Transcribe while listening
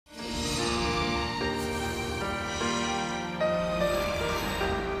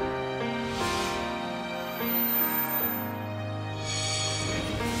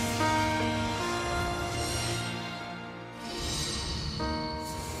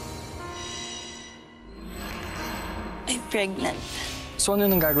pregnant. So ano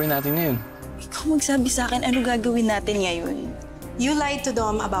nang gagawin natin ngayon? Ikaw magsabi sa akin ano gagawin natin ngayon. You lied to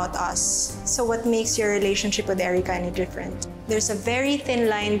Dom about us. So what makes your relationship with Erica any different? There's a very thin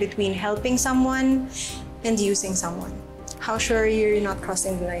line between helping someone and using someone. How sure you're not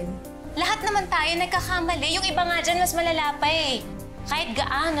crossing the line? Lahat naman tayo nagkakamali. Yung iba nga dyan mas malala pa eh. Kahit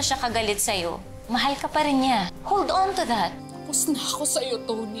gaano siya kagalit sa'yo, mahal ka pa rin niya. Hold on to that. Tapos na ako sa'yo,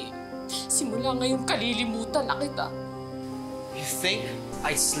 Tony. Simula ngayon kalilimutan na kita. You think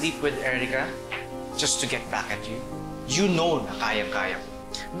I sleep with Erica just to get back at you? You know na kayang-kaya ko.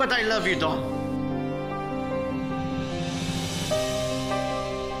 But I love you, Dom.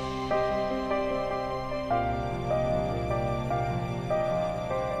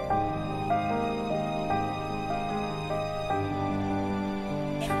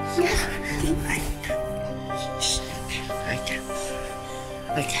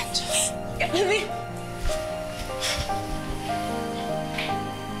 I can't. Gavin!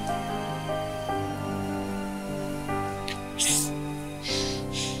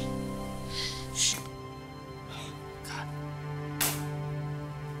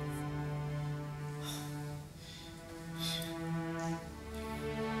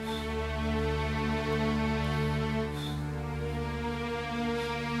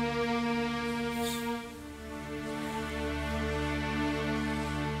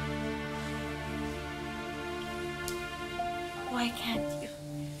 Why can't you?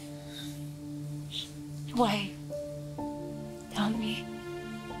 Why? Tell me.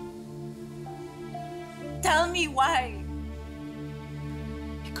 Tell me why.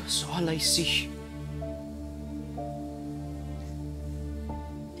 Because all I see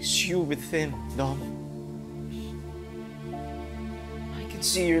is you with him, Dom. I can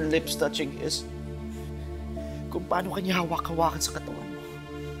see your lips touching his. Kung paano kanya hawak-hawakan sa katawan mo.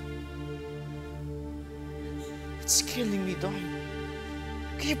 It's killing me, Dom.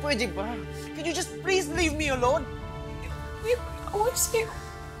 Kaya pwede ba? Can you just please leave me alone? We were always here.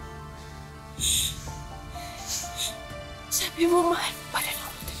 Sabi mo, mahal mo pa rin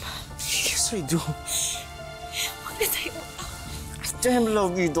ako, diba? Yes, I do. Huwag na tayo mag-away. I damn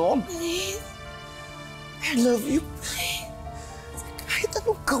love you, Dom. Please. I love you. Kahit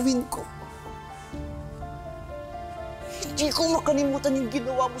anong gawin ko. Hindi ko makalimutan yung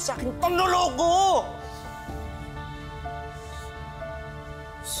ginawa mo sa akin. Panloloko!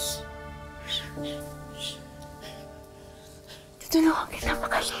 Tutulungan kita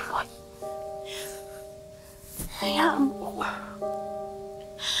makalimot. Hayaan mo.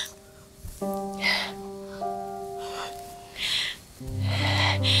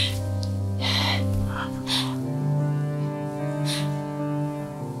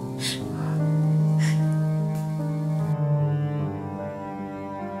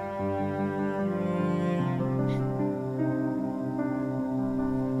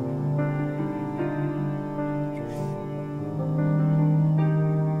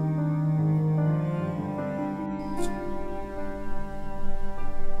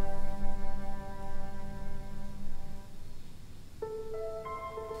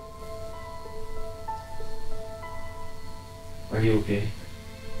 Are you okay?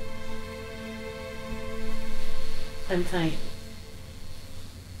 I'm fine.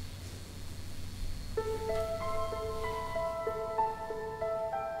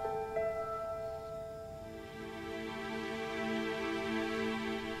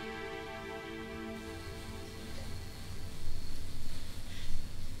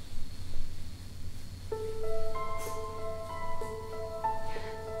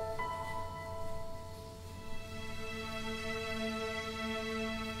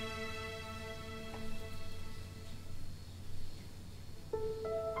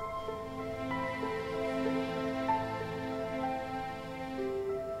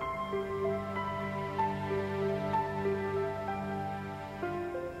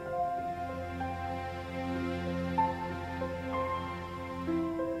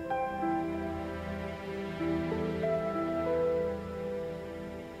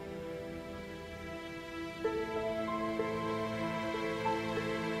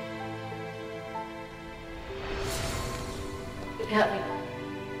 Gavin.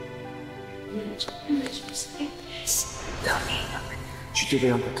 Tell me, did you do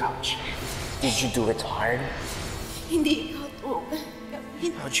it on the couch? Did you do it hard? Hindi ikaw to.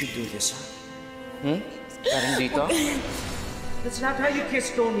 Gavin. How'd you do this, huh? Parang dito? That's not how you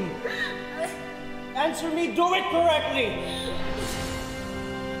kiss Tony. Answer me, do it correctly!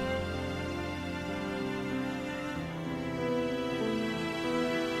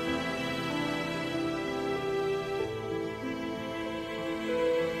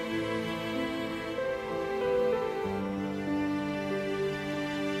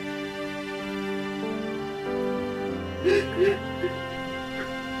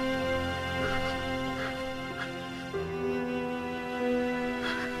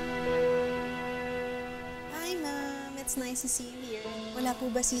 It's nice to see you here. Wala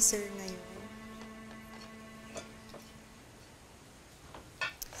po ba si Sir ngayon?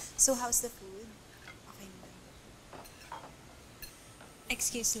 So, how's the food? Okay naman.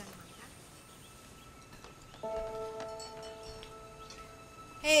 Excuse lang, ma'am.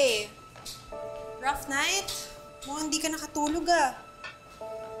 Hey! Rough night? Mukhang hindi ka nakatulog ah.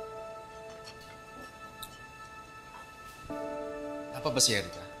 Napa ba si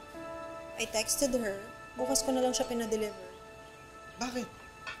Erika? I texted her. Bukas ko na lang siya pinadeliver. Bakit?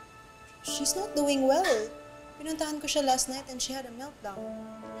 She's not doing well. Pinuntahan ko siya last night and she had a meltdown.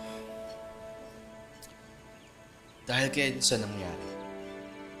 Dahil kaya sa nangyari.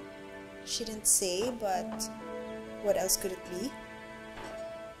 She didn't say, but what else could it be?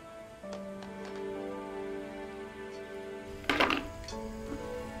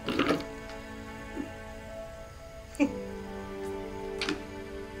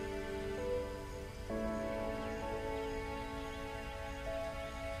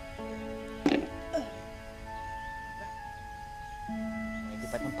 Hindi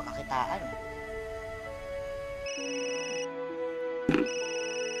pa itong pakakitaan.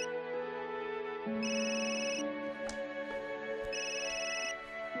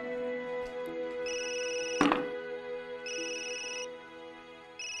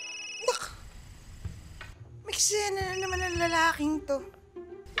 May eksena na naman ang lalaking to.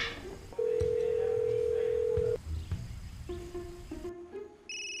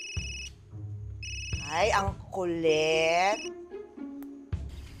 Ay, ang kulit.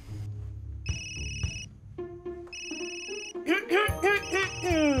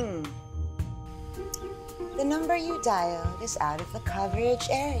 The number you dialed is out of the coverage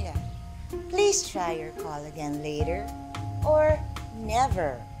area. Please try your call again later or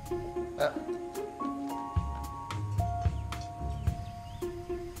never.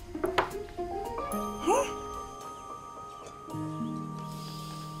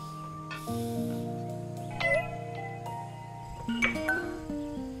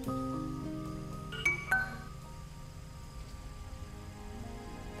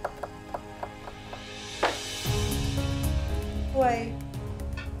 Why?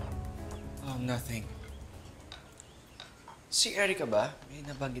 Nothing. Si Erika ba? May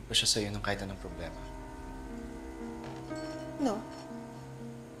nabanggit ba siya sa'yo ng kahit anong problema? No.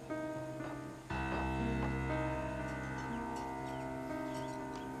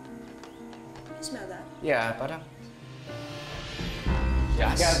 You smell that? Yeah, parang...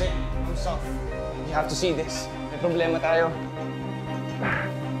 Yes. Gavin, I'm soft. You have to see this. May problema tayo.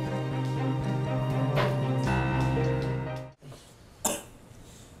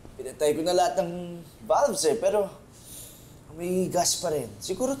 Pinatay ko na lahat ng valves eh, pero may gas pa rin.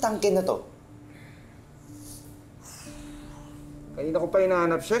 Siguro tangke na to. Kanina ko pa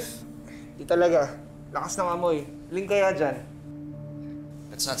hinahanap, chef. Di talaga. Lakas ng amoy. Link kaya dyan.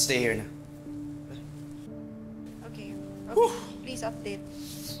 Let's not stay here na. Okay. Please update.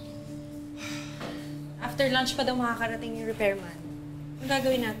 After lunch pa daw makakarating yung repairman. Ang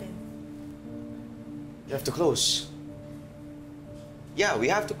gagawin natin? You have to close. Yeah,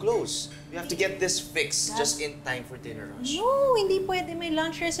 we have to close. We have to get this fixed just in time for dinner rush. No, hindi pwede. May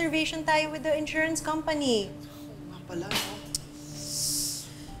lunch reservation tayo with the insurance company. Nga pala, no?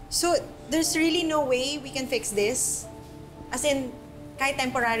 So, there's really no way we can fix this? As in, kahit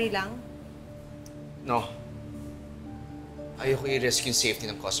temporary lang? No. Ayoko i-risk yung safety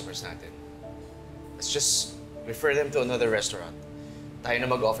ng customers natin. Let's just refer them to another restaurant. Tayo na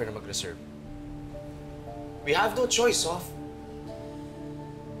mag-offer na mag-reserve. We have no choice, Sof.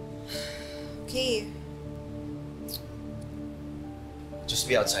 Okay. Just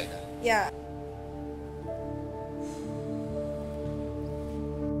be outside, ha? Yeah.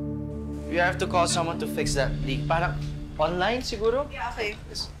 We have to call someone to fix that leak. Parang online siguro? Yeah, okay.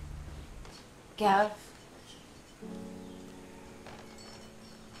 Yes. Gav,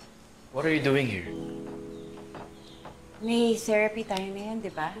 What are you doing here? may therapy tayo na yan,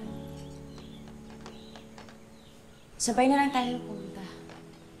 di ba? Sabay na lang tayo pumunta.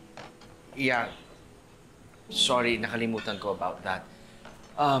 Yeah. Sorry, nakalimutan ko about that.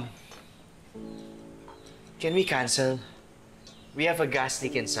 Can we cancel? We have a gas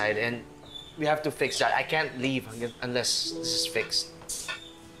leak inside and we have to fix that. I can't leave unless this is fixed.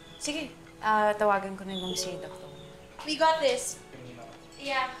 Sige, tawagan ko na lang si Doktor. We got this.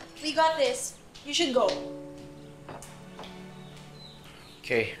 Yeah, we got this. You should go.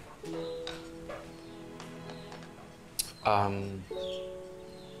 Okay. I'll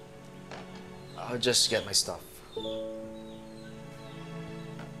just get my stuff.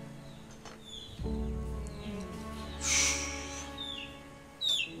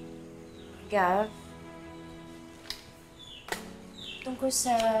 Gav, Tungkol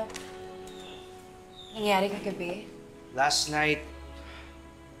sa nangyari kagabi? Last night,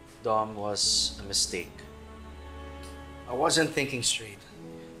 Dom, was a mistake. I wasn't thinking straight.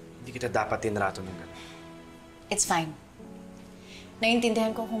 Hindi kita dapat tinrato ng gano'n. It's fine.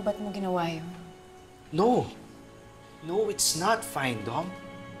 Naiintindihan ko kung ba't mo ginawa yun. No. No, it's not fine, Dom.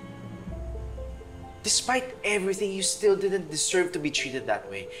 Despite everything, you still didn't deserve to be treated that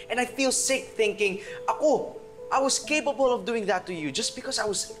way. And I feel sick thinking, I was capable of doing that to you just because I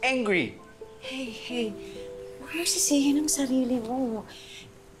was angry. Hey, huwag mo sisihin ang sarili mo.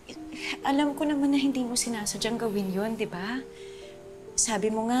 Alam ko naman na hindi mo sinasadyang gawin yun, di ba? Sabi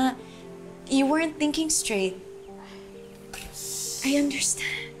mo nga, you weren't thinking straight. I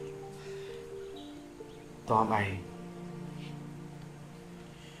understand. Tom, I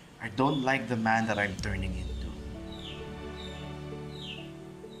don't like the man that I'm turning into.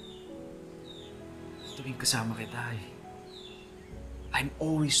 Tuwing kasama kita I'm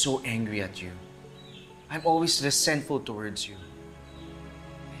always so angry at you. I'm always resentful towards you.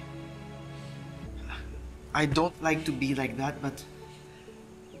 I don't like to be like that, but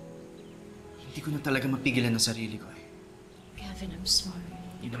hindi ko na talaga mapigilan ang sarili ko Gavin, I'm sorry.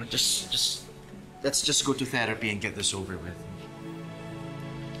 You know, let's just go to therapy and get this over with.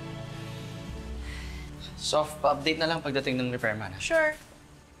 Soft, pa-update na lang pagdating ng repairman. Sure.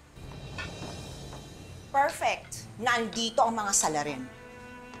 Perfect. Nandito ang mga salarin.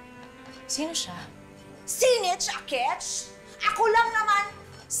 Sino siya? Sinich Akets? Ako lang naman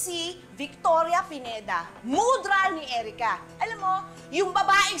si Victoria Pineda, mudra ni Erica. Alam mo, yung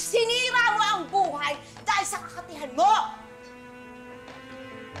babaeng sinira mo ang buhay dahil sa kakatihan mo!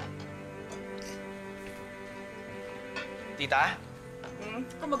 Tita?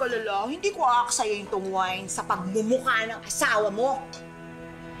 Kung mag-alala, hindi ko aaksaya yung tungwain sa pagmumukha ng asawa mo.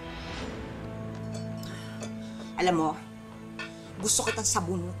 Alam mo, gusto kitang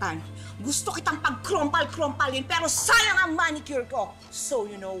sabunutan. Gusto kitang pag-krompal-krompalin, pero sayang ang manicure ko. So,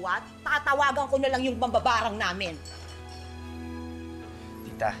 you know what? Tatawagan ko na lang yung mambabarang namin.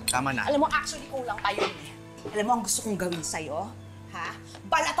 Tita, tama na. Alam mo, actually, kulang pa yun eh. Alam mo, ang gusto kong gawin sa'yo, ha?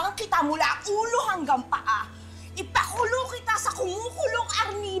 Balatan kita mula ulo hanggang paa. Ipakulo kita sa kumukulong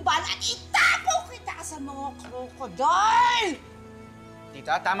arnibal at itapo kita sa mga krokodil!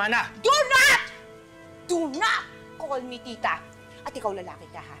 Tita, tama na! Do not call me tita. At ikaw lalaki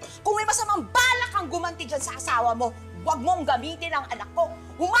ka, ha? Kung may masamang balak kang gumanti dyan sa asawa mo, huwag mong gamitin ang anak ko.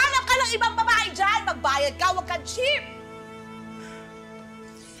 Humanap ka ng ibang babae dyan. Magbayad ka, huwag kang cheap.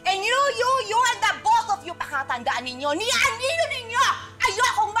 And you and the both of you, pakatandaan ninyo, ni-anino ninyo!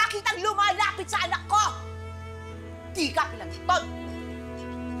 Ayokong makitang lumalapit sa anak ko! Di ka pinagtod!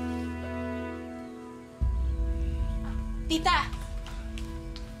 Tita!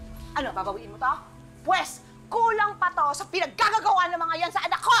 Ano, babawiin mo to? Pwes, kulang pa to sa pinaggagawa ng mga yan sa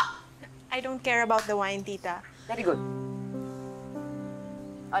anak ko! I don't care about the wine, tita. Very good.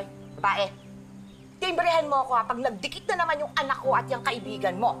 Ay, babae. Timbrehan mo ako ha, pag nagdikit na naman yung anak ko at yung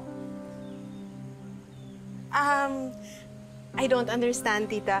kaibigan mo. I don't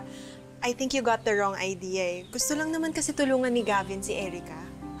understand, tita. I think you got the wrong idea eh. Gusto lang naman kasi tulungan ni Gavin si Erica.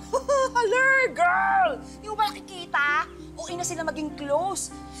 Haler, girl! Hindi mo ba nakikita? Okay na sila maging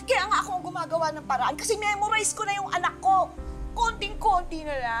close. Kaya nga ako ang gumagawa ng paraan kasi memorize ko na yung anak ko. Konting-konti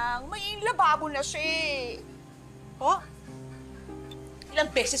na lang. May lababo na siya eh. Oh?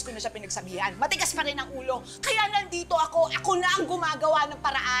 Ilang beses ko na siya pinagsabihan. Matigas pa rin ang ulo. Kaya nandito ako. Ako na ang gumagawa ng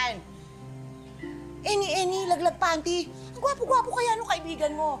paraan. Eni, laglag panty. Ang gwapo-gwapo kaya nung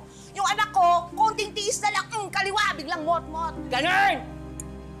kaibigan mo. Yung anak ko, konting tiis na lang, kaliwa, biglang mot-mot. Ganun!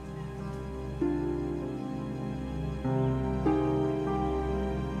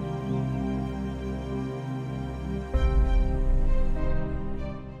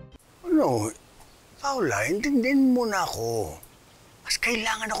 Ano, Paula, intindihin mo na ako. Mas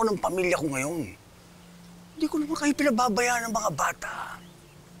kailangan ako ng pamilya ko ngayon. Hindi ko naman kayo pinababayaan ng mga bata.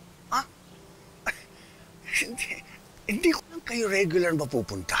 Ha? Hindi ko lang kayo regular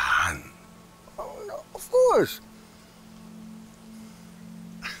mapupuntahan. Oh, no, of course.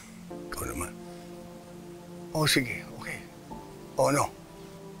 Ikaw naman. Oh, sige, okay. Oh, no.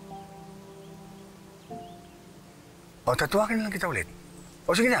 Oh, tatuwakin na lang kita ulit.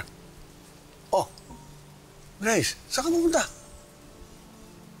 Oh, sige na. Oh, Grace, saan ka pupunta?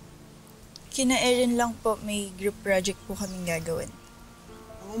 Kina Erin lang po, may group project po kaming gagawin.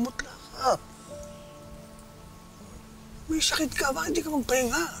 Mamumutla ka. May sakit ka, bakit di ka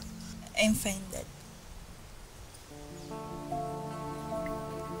magpahinga? I'm fine, Dad.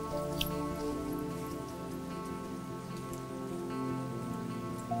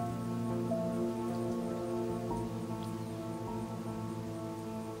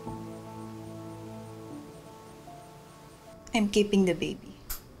 I'm keeping the baby.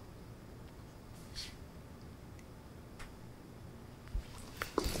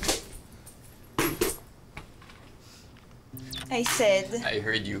 I said... I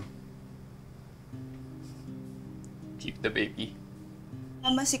heard you. Keep the baby.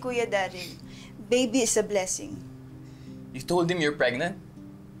 Tama si Kuya Daryl. Baby is a blessing. You told him you're pregnant?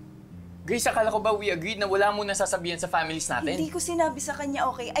 Grace, akala ko ba we agreed na wala mo nasasabihan sa families natin? Hindi ko sinabi sa kanya,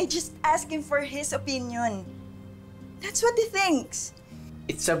 okay? I just asked him for his opinion. That's what he thinks.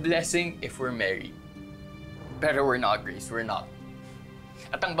 It's a blessing if we're married. Pero we're not, Grace. We're not.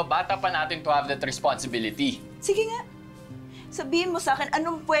 At ang babata pa natin to have that responsibility. Sige nga. Sabihin mo sa akin,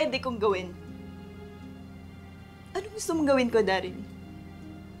 anong pwede kong gawin? Anong gusto mong gawin ko, Daryl?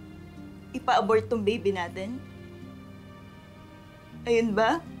 Ipa-abort tong baby natin? Ayun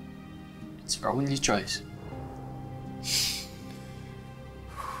ba? It's our only choice.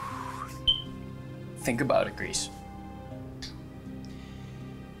 Think about it, Grace.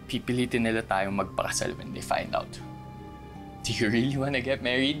 Pipilitin nila tayong magpakasal when they find out. Do you really want to get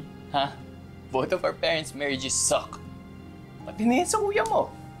married? Huh? Both of our parents' marriages suck. Pati na yan sa kuya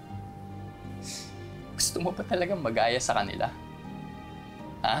mo. Gusto mo pa talagang magaya sa kanila?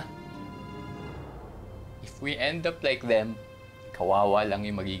 Ha? If we end up like them, kawawa lang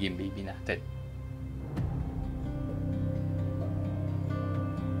yung magiging baby natin.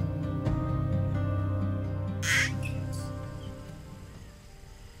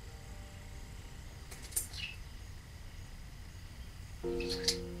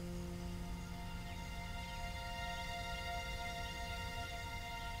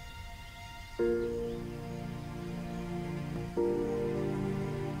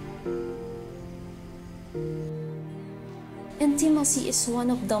 Intimacy is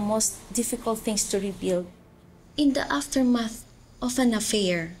one of the most difficult things to rebuild. In the aftermath of an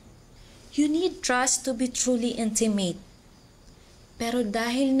affair, you need trust to be truly intimate. Pero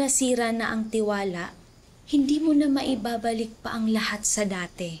dahil nasira na ang tiwala, hindi mo na maibabalik pa ang lahat sa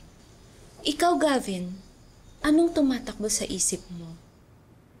dati. Ikaw, Gavin, anong tumatakbo sa isip mo?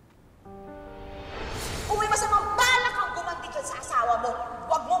 Kung may masamang balak kang gumanti dyan sa asawa mo,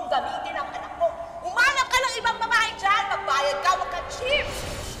 huwag mong gamitin ang anak mo. Umanap ka ng ibang babae dyan, magbayad ka, wag ka cheap.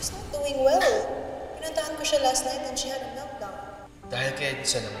 She's not doing well. Pinuntahan ko siya last night and she had a meltdown. Dahil kaya di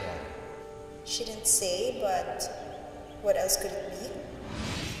siya nangyari. She didn't say, but what else could it be?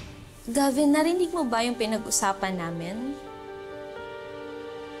 Gavin, narinig mo ba yung pinag-usapan namin?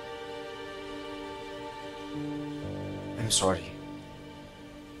 I'm sorry.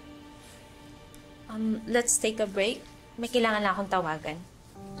 Let's take a break. May kailangan lang akong tawagan.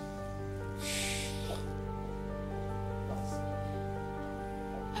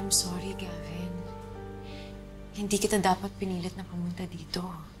 I'm sorry, Gavin. Hindi kita dapat pinilit na pumunta dito.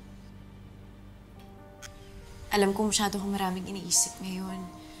 Alam ko masyado kong maraming iniisip ngayon.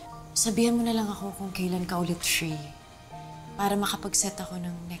 Sabihan mo na lang ako kung kailan ka ulit free para makapag-set ako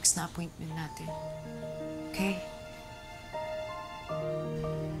ng next na appointment natin. Okay?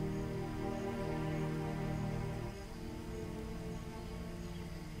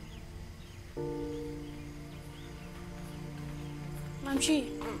 Ma'am Shi,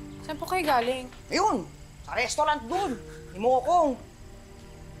 saan po kayo galing? Ayun, sa restaurant dun. Imokong.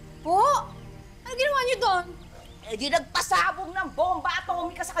 Po? Ano ginawa niyo doon? Eh di nagpasabog ng bomba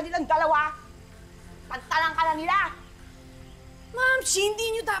atomika sa kanilang dalawa. Pantalang ka na nila. Ma'am Shi,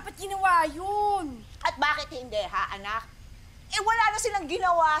 hindi niyo dapat ginawa yun. At bakit hindi, ha, anak? Eh wala na silang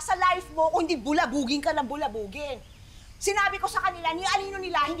ginawa sa life mo kung hindi bulabugin ka ng bulabugin. Sinabi ko sa kanila, ni alino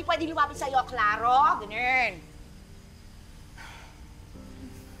nila, hindi pwede lumapit sa'yo, klaro? Ganun.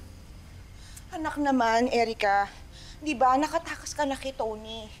 Anak naman, Erika, di ba nakatakas ka na kay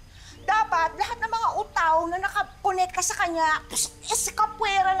Tony? Dapat lahat ng mga utaw na nakakonekta sa kanya,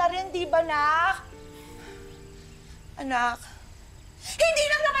 kapwera na rin, di ba, nak? Anak, hindi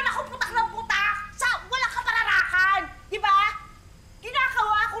lang naman ako putak ng putak sa walang kapararakan, di ba?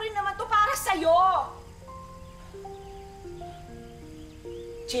 Ginagawa ko rin naman to para sa'yo.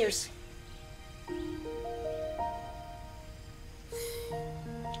 Cheers.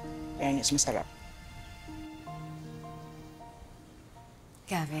 Fairness, masarap.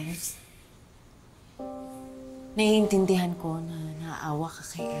 Gavin, naiintindihan ko na naaawa ka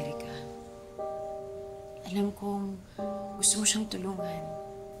kay Erika. Alam kong gusto mo siyang tulungan.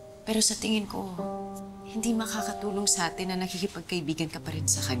 Pero sa tingin ko, hindi makakatulong sa atin na nakikipagkaibigan ka pa rin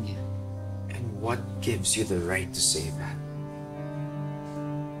sa kanya. And what gives you the right to say that?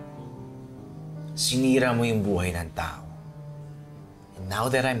 Sinira mo yung buhay ng tao. And now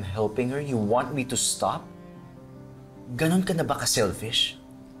that I'm helping her, you want me to stop? Ganon ka na ba ka-selfish?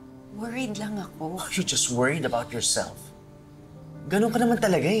 Worried lang ako. You're just worried about yourself. Ganun ka naman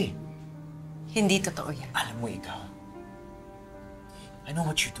talaga eh. Hindi totoo yan. Alam mo ikaw, I know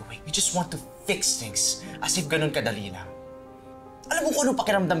what you're doing. You just want to fix things as if ganun kadali lang. Alam mo kung anong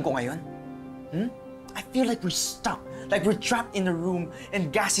pakiramdam ko ngayon? I feel like we're stuck. Like we're trapped in a room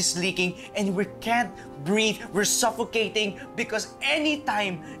and gas is leaking and we can't breathe. We're suffocating because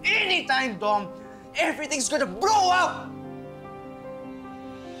anytime, Dom, everything's gonna blow up!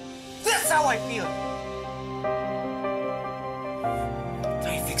 That's how I feel!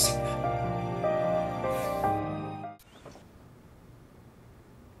 Try fixing that.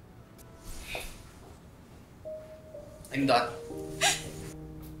 I'm done.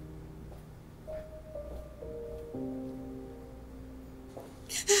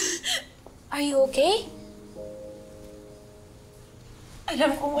 Are you okay?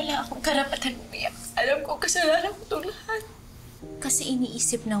 Alam ko wala akong karapatan umiyak. Alam ko kasalanan ko itong lahat. Kasi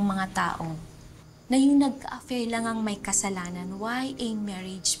iniisip ng mga tao na yung nagka-affair lang ang may kasalanan why a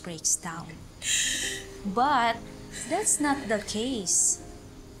marriage breaks down. But that's not the case.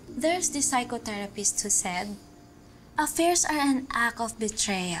 There's the psychotherapist who said, affairs are an act of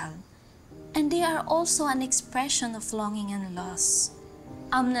betrayal, and they are also an expression of longing and loss.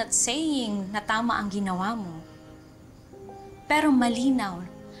 I'm not saying na tama ang ginawa mo, pero malinaw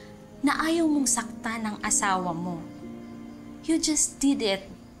na ayaw mong saktan ang asawa mo. You just did it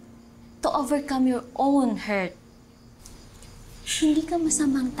to overcome your own hurt. Hindi ka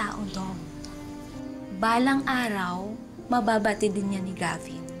masamang tao, Dom. Balang araw, mababati din niya ni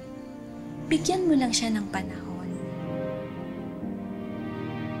Gavin. Bigyan mo lang siya ng panahon.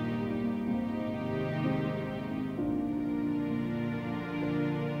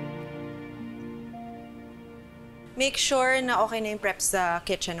 Make sure na okay na yung preps sa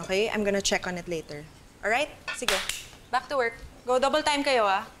kitchen, okay? I'm gonna check on it later. Alright? Sige. Back to work. Go double time kayo,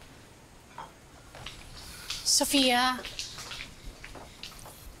 ah. Sofia.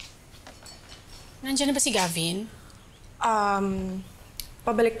 Nandiyan na ba si Gavin?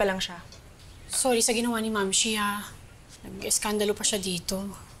 Pabalik pa lang siya. Sorry sa ginawa ni Ma'am Shia. Nag-eskandalo pa siya dito.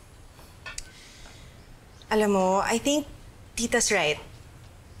 Alam mo, I think Tita's right.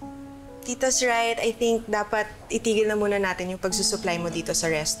 Tita's right. I think dapat itigil na muna natin yung pagsusupply mo dito sa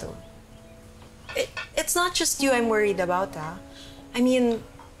resto. It's not just you I'm worried about, ha? I mean,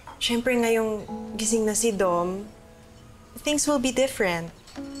 syempre ngayong gising na si Dom, things will be different.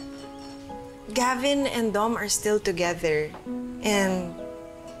 Gavin and Dom are still together. And,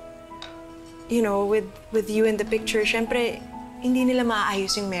 you know, with you in the picture, syempre, hindi nila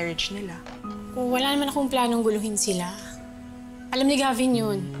maayos yung marriage nila. Wala naman akong planong guluhin sila. Alam ni Gavin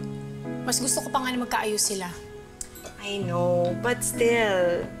yun. Mas gusto ko pa nga na magkaayos sila. I know, but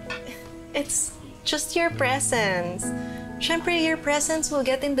still, it's just your presence. Syempre, your presence will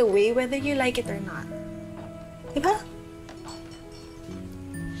get in the way whether you like it or not. Diba?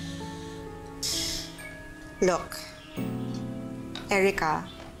 Look, Erica,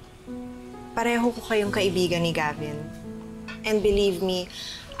 pareho ko kayong kaibigan ni Gavin. And believe me,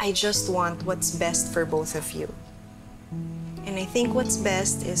 I just want what's best for both of you. And I think what's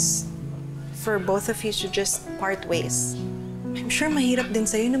best is for both of you to just part ways. I'm sure mahirap din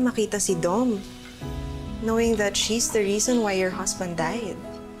sa'yo na makita si Dom, knowing that she's the reason why your husband died.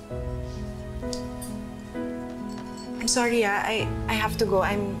 I'm sorry, I have to go.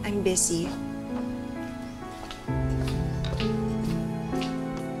 I'm busy.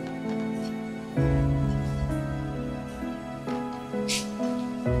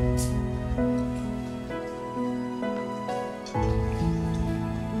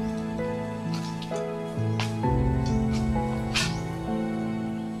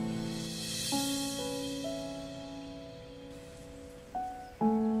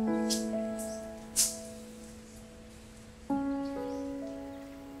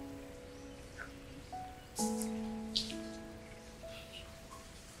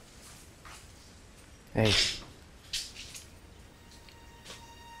 Hey.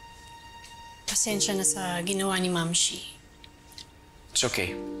 Pasensya na sa ginawa ni Ma'am Shi. It's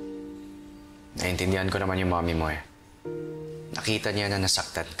okay. Naintindihan ko naman yung mommy mo eh. Nakita niya na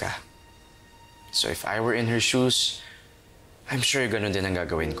nasaktan ka. So if I were in her shoes, I'm sure ganun din ang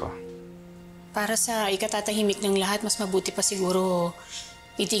gagawin ko. Para sa ikatatahimik ng lahat, mas mabuti pa siguro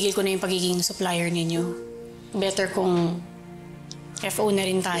itigil ko na yung pagiging supplier ninyo. Better kung FO na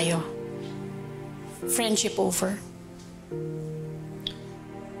rin tayo. Friendship over.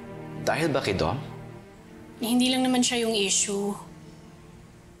 Dahil ba kay Dom? Hindi lang naman siya yung issue.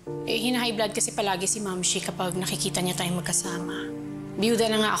 Hina-high blood kasi palagi si Ma'am Shi kapag nakikita niya tayong magkasama.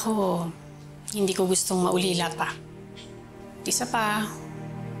 Biyuda na nga ako, hindi ko gustong maulila pa. Isa pa,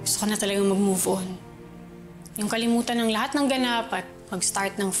 gusto ko na talagang mag-move on. Yung kalimutan ng lahat ng ganap at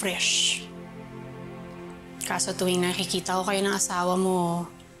mag-start ng fresh. Kaso tuwing nakikita ko kayo ng asawa mo,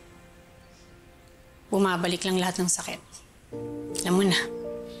 bumabalik lang lahat ng sakit. Alam mo na.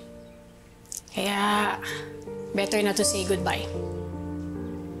 Kaya, better na to say goodbye.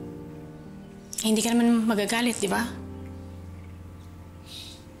 Hindi ka naman magagalit, di ba?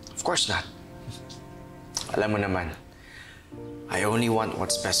 Of course not. Alam mo naman, I only want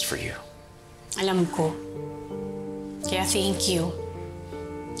what's best for you. Alam ko. Kaya thank you.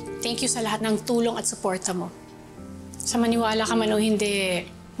 Thank you sa lahat ng tulong at suporta mo. Sa maniwala ka man o hindi,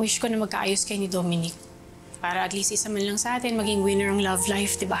 wish ko na magkaayos kayo ni Dominique. Para at least isa man lang sa atin maging winner ang love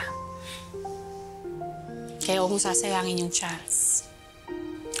life, di ba? Kaya huwag mong sasayangin yung chance.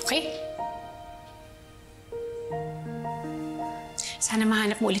 Okay? Sana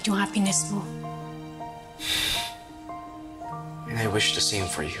mahanap mo ulit yung happiness mo. And I wish the same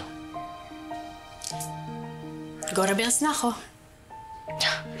for you. Gora bells na ako.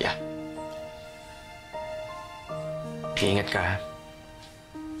 Yeah. Iingat ka, ha?